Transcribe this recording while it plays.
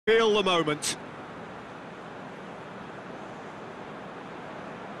Feel the moment.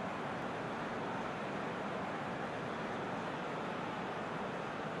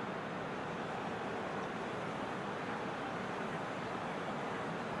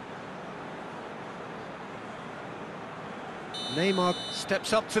 Neymar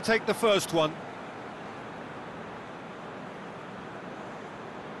steps up to take the first one.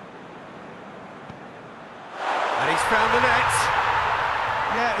 And he's found the net.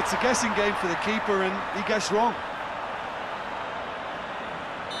 Yeah, it's a guessing game for the keeper and he guessed wrong.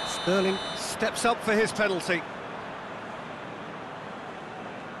 Sterling steps up for his penalty.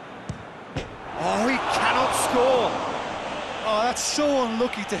 Oh, he cannot score. Oh, that's so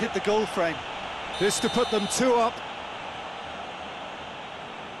unlucky to hit the goal frame. This to put them 2 up.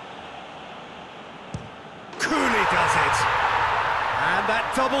 Cooley does it. And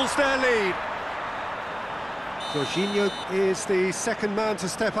that doubles their lead. Jorginho is the second man to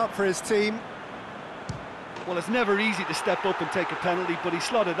step up for his team. Well, it's never easy to step up and take a penalty, but he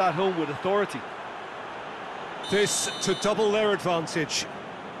slotted that home with authority. This to double their advantage.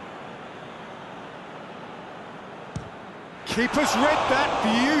 Keeper's read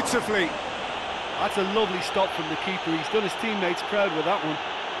that beautifully. That's a lovely stop from the keeper. He's done his teammates proud with that one.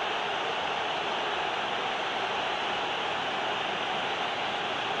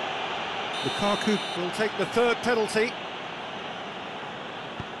 Lukaku will take the third penalty.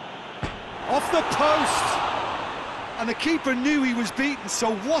 Off the post! And the keeper knew he was beaten,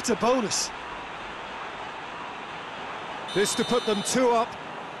 so what a bonus. This to put them 2 up.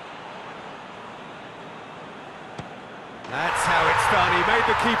 That's how it's done. He made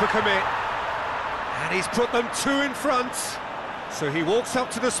the keeper commit. And he's put them 2 in front. So he walks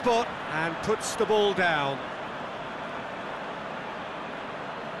up to the spot and puts the ball down.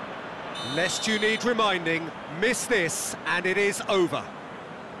 Lest you need reminding, miss this and it is over.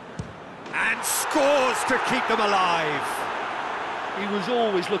 And scores to keep them alive. He was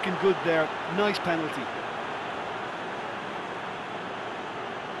always looking good there. Nice penalty.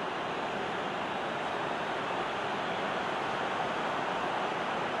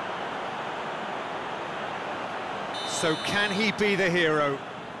 So can he be the hero?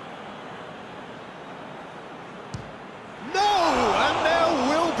 No! And there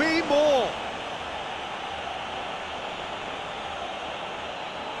will be more!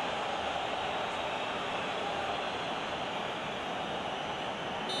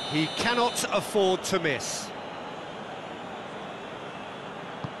 He cannot afford to miss.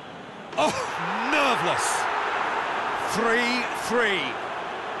 Oh, nerveless! 3-3.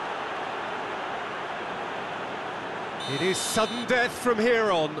 It is sudden death from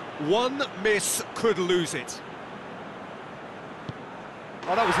here on. One miss could lose it.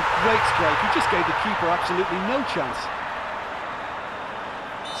 Oh, that was a great strike. He just gave the keeper absolutely no chance.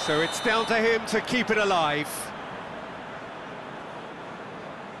 So it's down to him to keep it alive.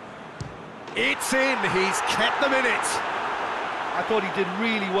 It's in, he's kept them in it. I thought he did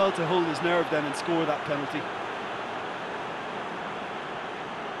really well to hold his nerve then and score that penalty.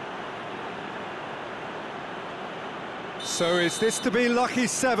 So is this to be lucky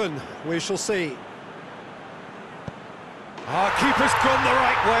 7? We shall see. Our keeper's gone the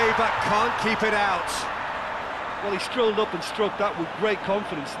right way, but can't keep it out. Well, he strolled up and struck that with great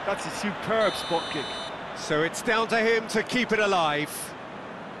confidence. That's a superb spot kick. So it's down to him to keep it alive.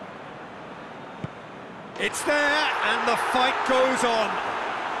 It's there, and the fight goes on.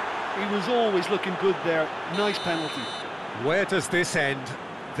 He was always looking good there. Nice penalty. Where does this end?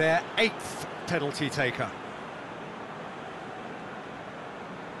 Their 8th penalty taker.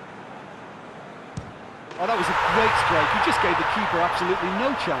 Oh, that was a great strike. He just gave the keeper absolutely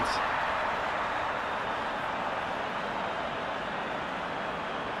no chance.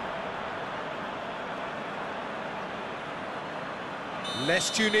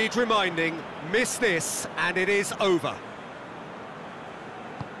 Lest you need reminding, miss this and it is over.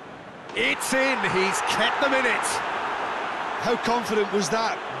 It's in, he's kept them in it. How confident was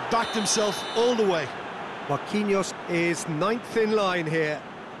that? Backed himself all the way. Marquinhos is 9th in line here.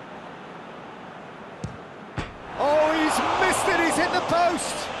 Oh, he's missed it, he's hit the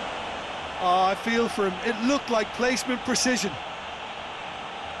post! Oh, I feel for him. It looked like placement precision.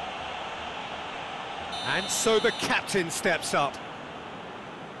 And so the captain steps up.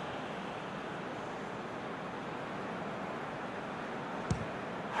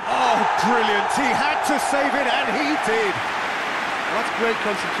 Oh, brilliant, he had to save it and he did. Well, that's great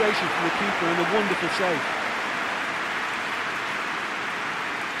concentration from the keeper and a wonderful save.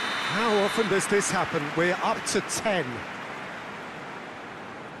 How often does this happen? We're up to 10.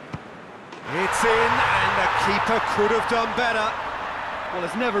 It's in, and the keeper could have done better. Well,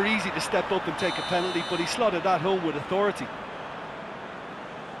 it's never easy to step up and take a penalty, but he slotted that home with authority.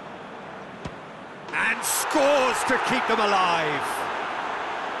 And scores to keep them alive.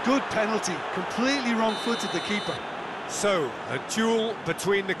 Good penalty, completely wrong-footed the keeper. So, a duel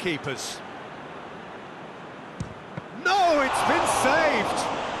between the keepers. No, it's been saved!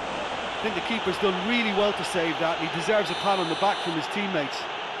 I think the keeper's done really well to save that, and he deserves a pat on the back from his teammates.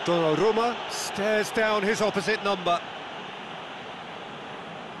 Donnarumma stares down his opposite number.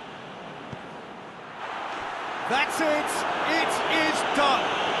 That's it! It is done!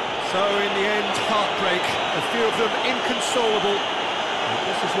 So, in the end, heartbreak. A few of them inconsolable. And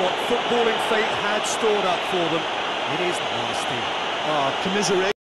this is what footballing fate had stored up for them. It is nasty. Commiserate.